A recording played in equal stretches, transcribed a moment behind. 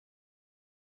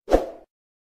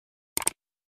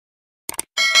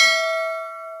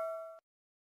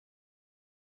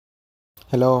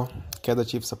Hello, Kaizer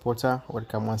Chief supporter.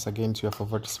 Welcome once again to your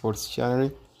favorite sports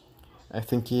channel. I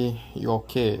think you're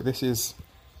okay. This is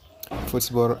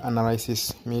Football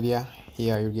Analysis Media.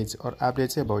 Here you get all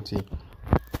updates about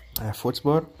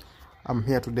football. I'm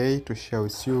here today to share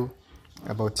with you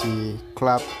about the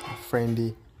club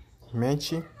friendly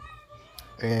match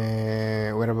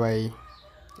whereby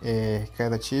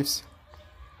Kaizer Chiefs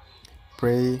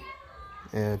play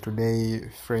today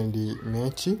friendly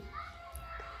match.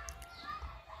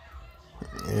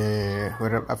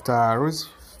 After Rose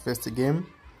first game,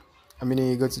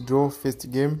 he got to draw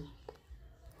first game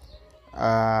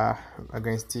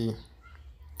against the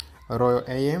Royal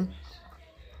AM,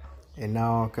 and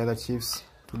now Kaizer Chiefs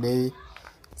today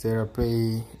they will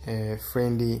play a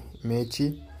friendly match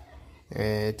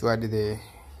to add the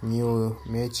new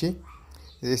match.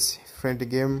 This friendly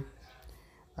game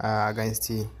against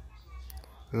the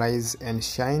Rise and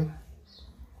Shine,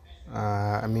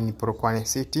 Polokwane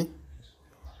City,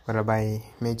 whereby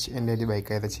match ended by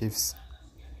Kaizer Chiefs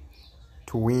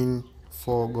to win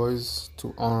 4 goals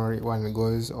to only 1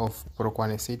 goals of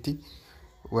Polokwane City,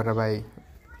 whereby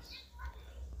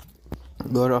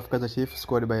goal of Kaizer Chiefs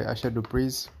scored by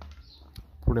Preez,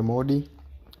 Preez,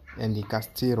 and the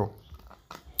Castillo.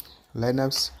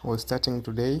 Lineups was starting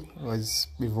today was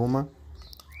Bivuma,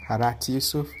 Harati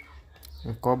Yusuf,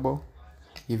 Nkobo,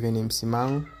 even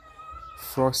Msimang,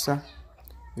 Frosa,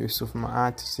 Yusuf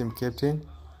Maat, team captain,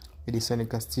 Edison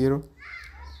Castillo,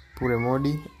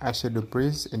 Preez,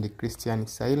 Preez, and Christian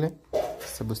Saile.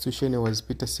 Substitution was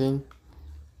Peterson,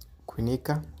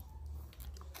 Kwinika,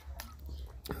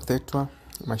 Thetwa,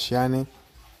 Mashiane,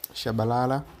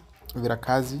 Shabalala,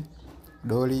 Virakazi,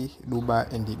 Doli,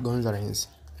 Duba, and Gonzalez.